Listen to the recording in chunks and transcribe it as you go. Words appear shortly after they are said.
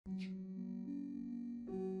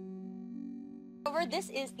This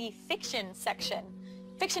is the fiction section.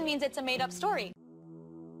 Fiction means it's a made-up story.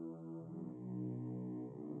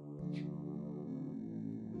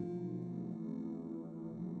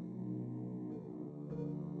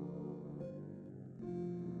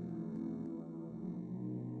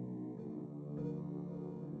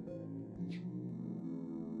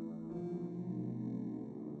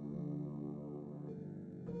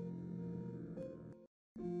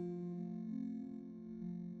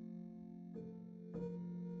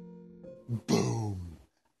 Boom!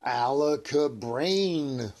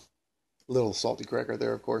 Lagrange. Little salty cracker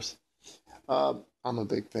there, of course. I'm a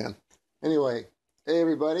big fan. Anyway, hey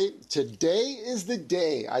everybody, today is the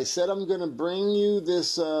day. I said I'm going to bring you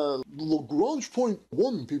this Lagrange Point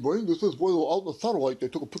 1, p-brane. This is where out the satellite they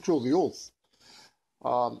took a picture of the Earth.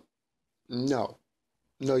 No.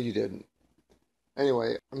 No, you didn't.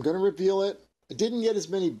 Anyway, I'm going to reveal it. I didn't get as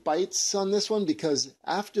many bites on this one because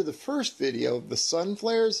after the first video of the sun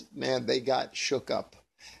flares, man, they got shook up.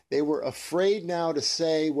 They were afraid now to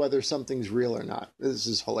say whether something's real or not. This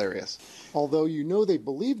is hilarious. Although you know they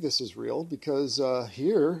believe this is real because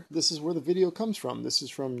here, this is where the video comes from. This is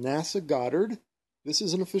from NASA Goddard. This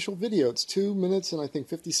is an official video. It's 2 minutes and I think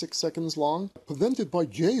 56 seconds long. Presented by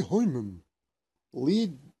Jay Hyman,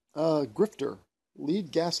 lead grifter,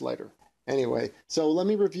 lead gaslighter. Anyway, so let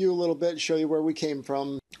me review a little bit, show you where we came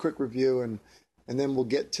from, quick review, and then we'll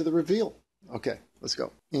get to the reveal. Okay, let's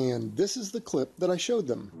go. And this is the clip that I showed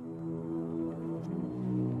them.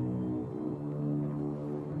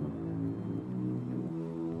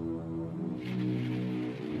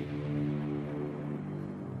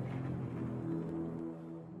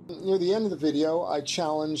 Near the end of the video, I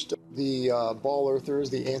challenged the ball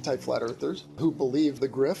earthers, the anti-flat earthers, who believe the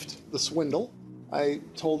grift, the swindle. I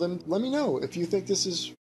told them, let me know if you think this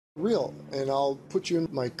is real, and I'll put you in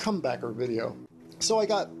my comebacker video. So I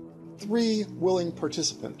got 3 willing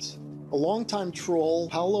participants. A longtime troll,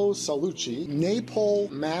 Paolo Salucci,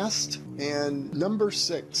 Napole Mast, and number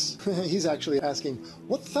 6. He's actually asking,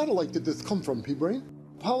 what satellite did this come from, p-brane?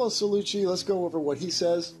 Paolo Salucci, let's go over what he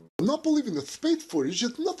says. Not believing the space footage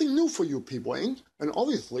is nothing new for you, p-brane, and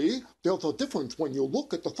obviously there's a difference when you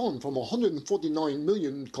look at the sun from 149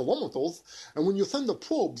 million kilometers and when you send a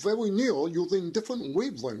probe very near using different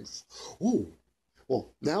wavelengths. Ooh.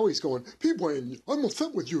 Well, now he's going, p-brane, I'm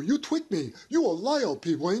upset with you, you tricked me, you're a liar,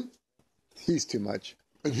 p-brane. He's too much.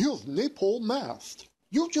 And here's Napole Mast.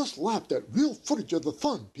 You just laughed at real footage of the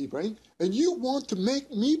sun, p-brane, and you want to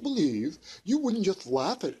make me believe you wouldn't just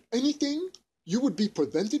laugh at anything you would be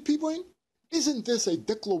presented, p-brane? Isn't this a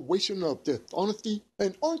declaration of dishonesty?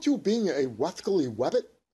 And aren't you being a rascally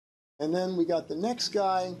rabbit? And then we got the next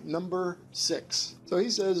guy, number 6. So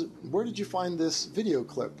he says, where did you find this video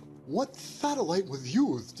clip? What satellite was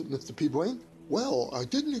used, Mr. p-brane? Well, I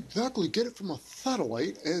didn't exactly get it from a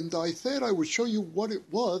satellite, and I said I would show you what it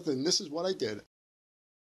was, and this is what I did.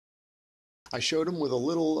 I showed him with a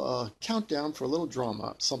little countdown for a little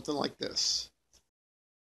drama, something like this.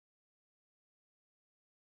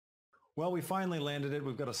 Well, we finally landed it.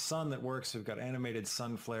 We've got a sun that works. We've got animated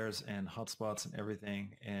sun flares and hotspots and everything.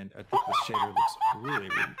 And I think the shader looks really,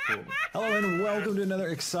 really cool. Hello and welcome to another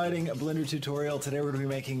exciting Blender tutorial. Today we're going to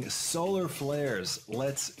be making solar flares.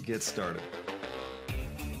 Let's get started.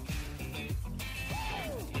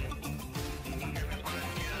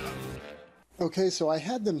 Okay, so I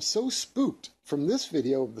had them so spooked from this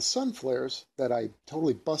video of the sun flares that I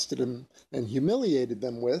totally busted them and humiliated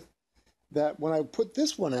them with, that when I put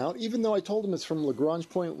this one out, even though I told them it's from Lagrange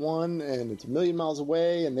Point 1 and it's 1,000,000 miles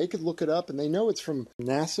away and they could look it up and they know it's from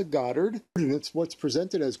NASA Goddard and it's what's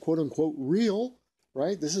presented as quote-unquote real,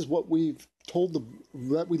 right? This is what we've told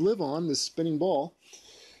that we live on, this spinning ball.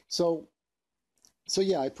 So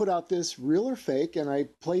yeah, I put out this real or fake and I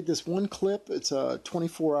played this one clip. It's a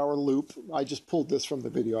 24-hour loop. I just pulled this from the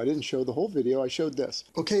video. I didn't show the whole video. I showed this.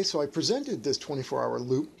 Okay, so I presented this 24-hour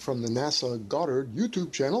loop from the NASA Goddard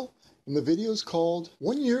YouTube channel. And the video is called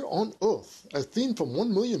 1 Year on Earth, a theme from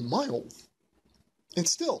 1,000,000 miles. And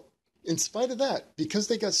still, in spite of that, because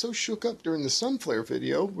they got so shook up during the sun flare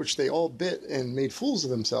video, which they all bit and made fools of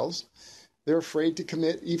themselves, they're afraid to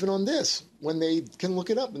commit even on this, when they can look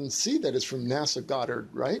it up and see that it's from NASA Goddard,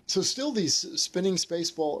 right? So still these spinning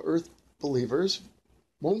spaceball Earth believers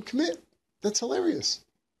won't commit. That's hilarious.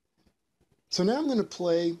 So now I'm going to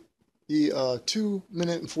play the 2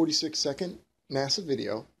 minute and 46 second NASA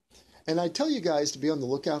video. And I tell you guys to be on the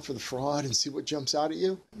lookout for the fraud and see what jumps out at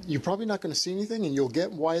you. You're probably not going to see anything, and you'll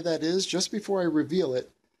get why that is. Just before I reveal it,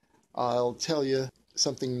 I'll tell you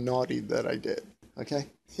something naughty that I did. Okay?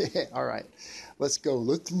 All right. Let's go.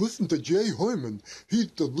 Let's listen to Jay Hyman. He's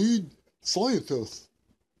the lead scientist.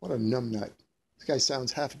 What a numbnut. This guy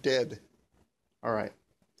sounds half dead. All right,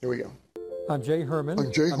 here we go. I'm Jay Herman. I'm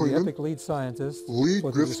the EPIC lead scientist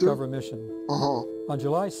for the Discover mission. On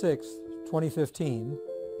July 6, 2015,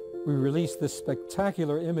 we released this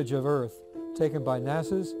spectacular image of Earth taken by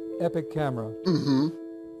NASA's EPIC camera.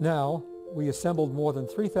 Now, we assembled more than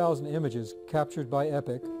 3,000 images captured by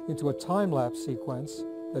EPIC into a time-lapse sequence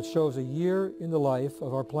that shows a year in the life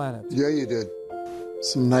of our planet. Yeah, you did.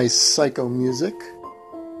 Some nice psycho music.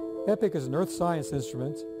 EPIC is an Earth science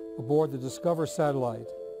instrument aboard the Discover satellite,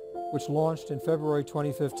 which launched in February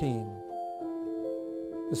 2015.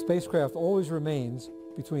 The spacecraft always remains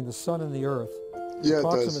between the Sun and the Earth,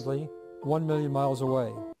 approximately 1 million miles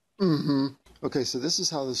away. Okay, so this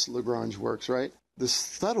is how this Lagrange works, right? This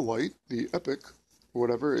satellite, the EPIC,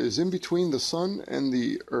 whatever, is in between the Sun and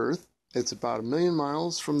the Earth. It's about 1 million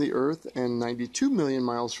miles from the Earth and 92 million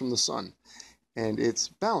miles from the Sun. And it's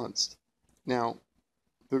balanced. Now,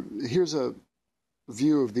 here's a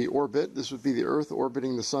view of the orbit. This would be the Earth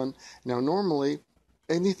orbiting the Sun. Now, normally,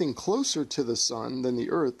 anything closer to the Sun than the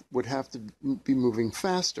Earth would have to be moving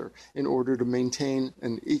faster in order to maintain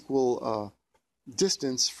an equal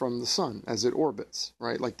distance from the Sun as it orbits,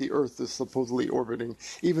 right? Like the Earth is supposedly orbiting,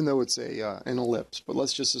 even though it's an ellipse. But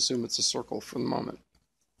let's just assume it's a circle for the moment.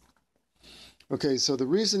 Okay, so the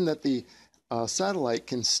reason that the satellite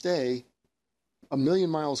can stay 1 million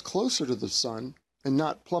miles closer to the Sun and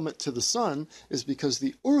not plummet to the Sun is because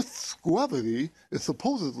the Earth's gravity is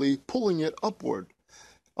supposedly pulling it upward.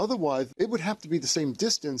 Otherwise, it would have to be the same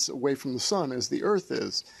distance away from the Sun as the Earth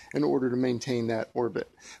is in order to maintain that orbit.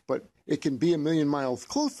 But it can be 1 million miles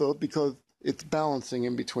closer because it's balancing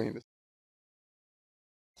in between.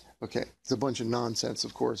 Okay, it's a bunch of nonsense,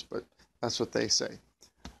 of course, but that's what they say.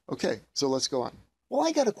 Okay, so let's go on. Well,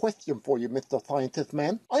 I got a question for you, Mr. Scientist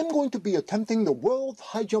Man. I'm going to be attempting the world's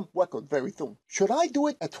high jump record very soon. Should I do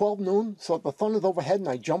it at 12 noon so the Sun is overhead and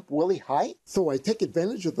I jump really high? So I take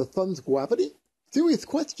advantage of the Sun's gravity? Serious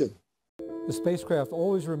question. The spacecraft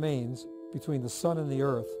always remains between the Sun and the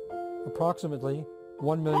Earth, approximately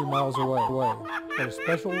 1 million miles away, at a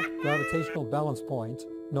special gravitational balance point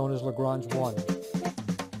known as Lagrange Point.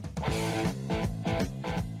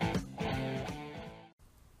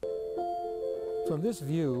 From this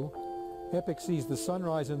view, EPIC sees the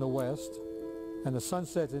sunrise in the west and the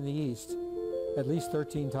sunset in the east at least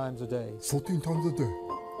 13 times a day. 13 times a day.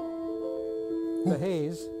 The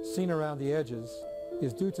haze, seen around the edges,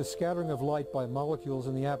 is due to scattering of light by molecules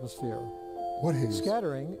in the atmosphere. What haze?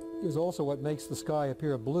 Scattering is also what makes the sky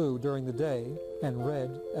appear blue during the day and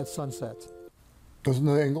red at sunset. Doesn't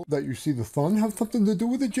the angle that you see the sun have something to do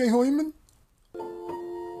with it, Jay Hoyman?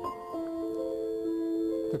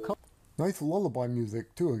 Nice lullaby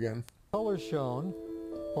music, too, again. Colors shown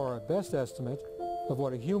are our best estimate of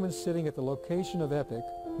what a human sitting at the location of EPIC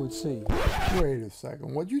would see. Wait a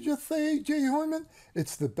second. What'd you just say, Jay Hoyman?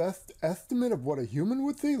 It's the best estimate of what a human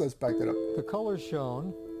would see? Let's back that up. The colors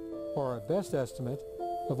shown are our best estimate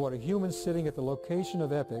of what a human sitting at the location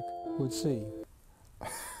of EPIC would see.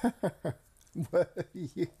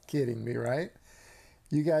 You're kidding me, right?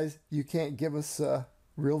 You guys, you can't give us a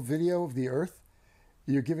real video of the Earth?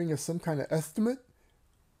 You're giving us some kind of estimate?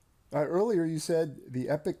 Earlier you said the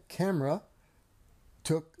EPIC camera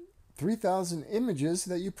took 3,000 images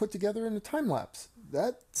that you put together in a time lapse.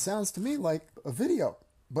 That sounds to me like a video.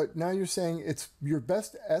 But now you're saying it's your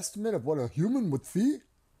best estimate of what a human would see?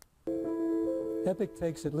 EPIC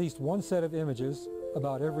takes at least one set of images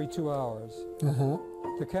about every 2 hours.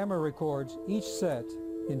 The camera records each set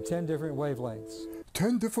in 10 different wavelengths.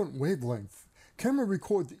 10 different wavelengths. Camera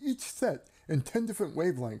records each set in 10 different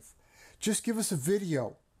wavelengths. Just give us a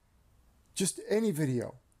video. Just any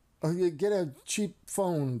video. Get a cheap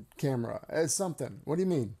phone camera as something. What do you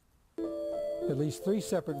mean? At least 3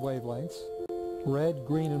 separate wavelengths, red,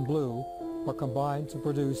 green, and blue, are combined to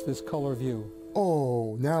produce this color view.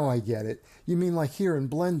 Oh, now I get it. You mean like here in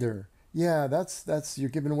Blender. Yeah, that's you're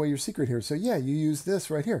giving away your secret here. So yeah, you use this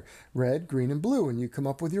right here. Red, green, and blue, and you come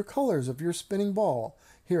up with your colors of your spinning ball.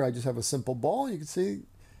 Here, I just have a simple ball. You can see.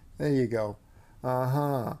 There you go.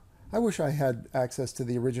 I wish I had access to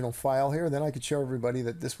the original file here. Then I could show everybody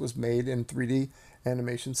that this was made in 3D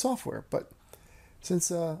animation software. But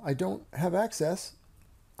since I don't have access,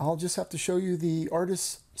 I'll just have to show you the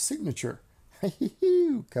artist's signature.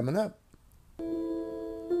 Coming up.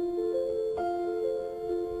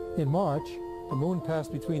 In March, the moon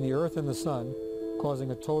passed between the Earth and the Sun,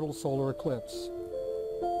 causing a total solar eclipse.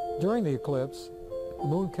 During the eclipse, the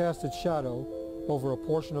moon cast its shadow over a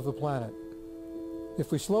portion of the planet.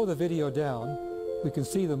 If we slow the video down, we can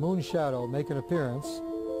see the moon shadow make an appearance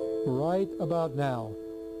right about now.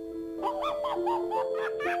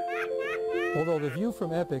 Although the view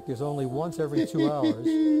from Epic is only once every 2 hours,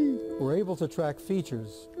 we're able to track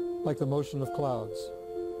features like the motion of clouds.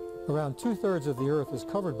 Around 2/3 of the Earth is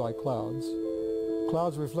covered by clouds.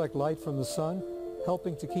 Clouds reflect light from the sun,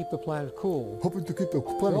 helping to keep the planet cool.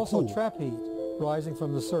 They also trap heat rising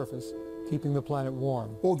from the surface, keeping the planet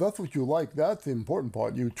warm. Oh, that's what you like. That's the important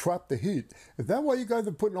part. You trap the heat. Is that why you guys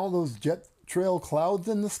are putting all those jet trail clouds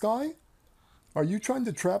in the sky? Are you trying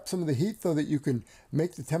to trap some of the heat so that you can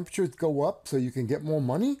make the temperatures go up so you can get more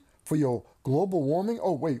money for your global warming?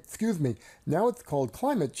 Oh, wait, excuse me. Now it's called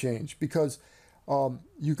climate change because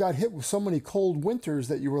you got hit with so many cold winters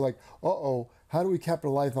that you were like, uh-oh, how do we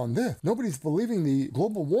capitalize on this? Nobody's believing the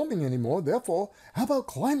global warming anymore. Therefore, how about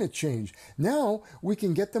climate change? Now we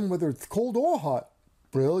can get them whether it's cold or hot.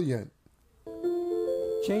 Brilliant.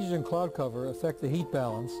 Changes in cloud cover affect the heat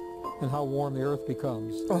balance and how warm the Earth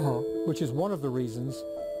becomes, which is one of the reasons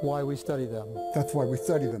why we study them. That's why we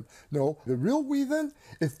study them. No, the real reason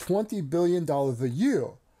is $20 billion a year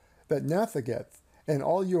that NASA gets, and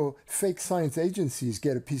all your fake science agencies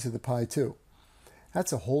get a piece of the pie too.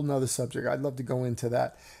 That's a whole nother subject. I'd love to go into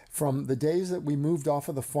that. From the days that we moved off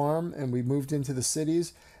of the farm and we moved into the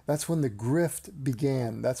cities, that's when the grift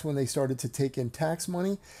began. That's when they started to take in tax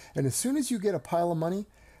money. And as soon as you get a pile of money,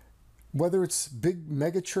 whether it's big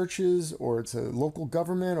mega churches or it's a local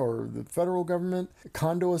government or the federal government,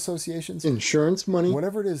 condo associations, insurance money,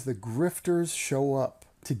 whatever it is, the grifters show up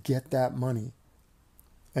to get that money.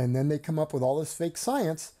 And then they come up with all this fake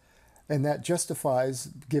science, and that justifies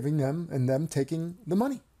giving them and them taking the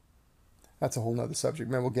money. That's a whole nother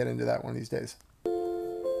subject. Man, we'll get into that one of these days.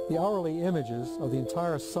 The hourly images of the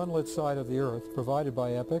entire sunlit side of the Earth provided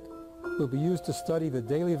by Epic will be used to study the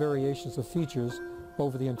daily variations of features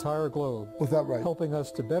over the entire globe. Was that right? Helping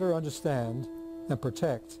us to better understand and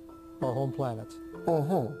protect our home planet.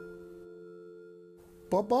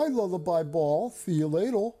 Bye-bye, lullaby ball. See you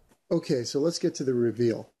later. Okay, so let's get to the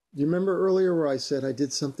reveal. You remember earlier where I said I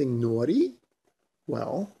did something naughty?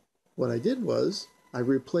 Well, what I did was I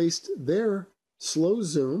replaced their slow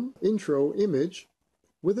zoom intro image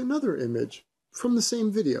with another image from the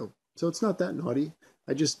same video. So it's not that naughty.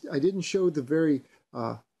 I didn't show the very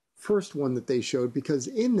first one that they showed because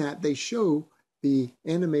in that they show the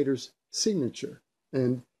animator's signature.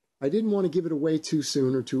 And I didn't want to give it away too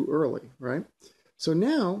soon or too early, right? So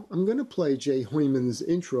now I'm going to play Jay Hoyman's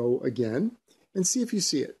intro again and see if you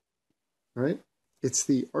see it. All right? It's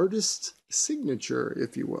the artist's signature,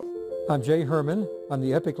 if you will. I'm Jay Herman. I'm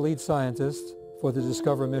the Epic lead scientist for the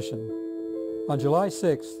Discover mission. On July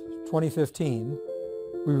 6, 2015,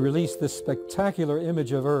 we released this spectacular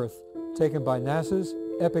image of Earth taken by NASA's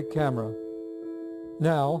Epic camera.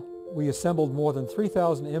 Now, we assembled more than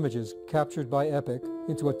 3,000 images captured by Epic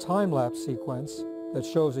into a time-lapse sequence that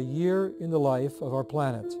shows a year in the life of our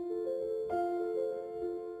planet.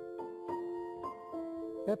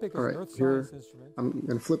 Epic is an Earth science instrument. I'm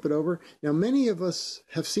going to flip it over. Now, many of us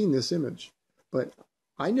have seen this image, but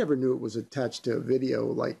I never knew it was attached to a video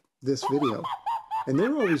like this video. And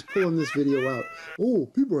they're always pulling this video out. Oh,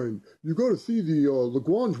 p-brane, you got to see the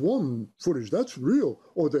Lagrange 1 footage. That's real.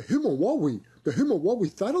 Or the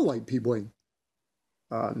Himawawi satellite, p-brane.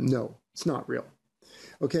 No, it's not real.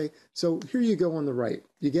 Okay, so here you go on the right.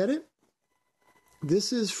 You get it?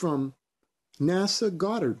 This is from NASA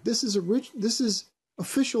Goddard. This is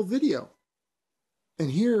official video.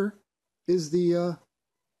 And here is the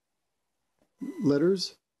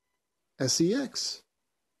letters SEX.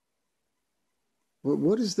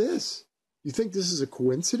 What is this? You think this is a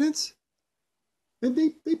coincidence? And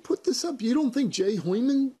they put this up. You don't think Jay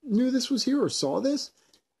Hoyman knew this was here or saw this?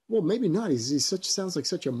 Well, maybe not. He sounds like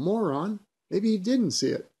such a moron. Maybe he didn't see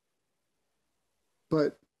it.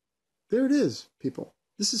 But there it is, people.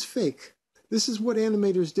 This is fake. This is what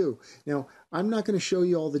animators do. Now, I'm not going to show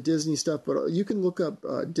you all the Disney stuff, but you can look up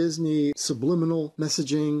Disney subliminal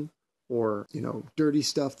messaging or, dirty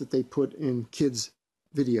stuff that they put in kids'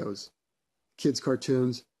 videos, kids'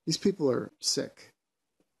 cartoons. These people are sick.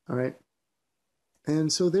 All right?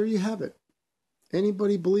 And so there you have it.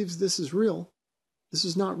 Anybody believes this is real, this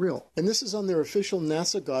is not real. And this is on their official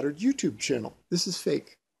NASA Goddard YouTube channel. This is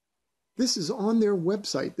fake. This is on their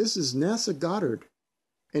website. This is NASA Goddard.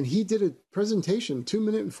 And he did a presentation, 2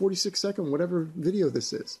 minute and 46 second, whatever video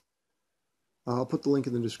this is. I'll put the link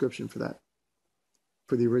in the description for that,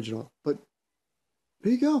 for the original. But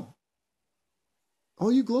there you go.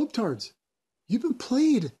 All you globetards, you've been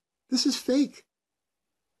played. This is fake.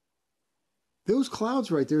 Those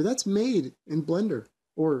clouds right there, that's made in Blender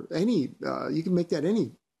or any, you can make that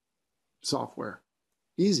any software.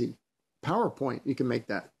 Easy. PowerPoint, you can make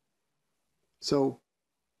that. So,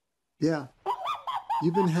 yeah.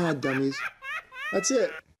 You've been had, dummies. That's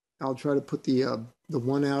it. I'll try to put the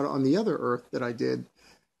one out on the other Earth that I did,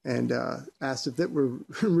 and asked if that were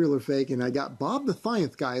real or fake, and I got Bob the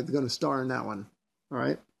Thianth guy that's going to star in that one. All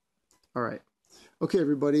right? All right. Okay,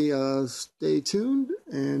 everybody, stay tuned,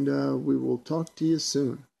 and we will talk to you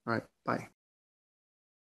soon. All right, bye.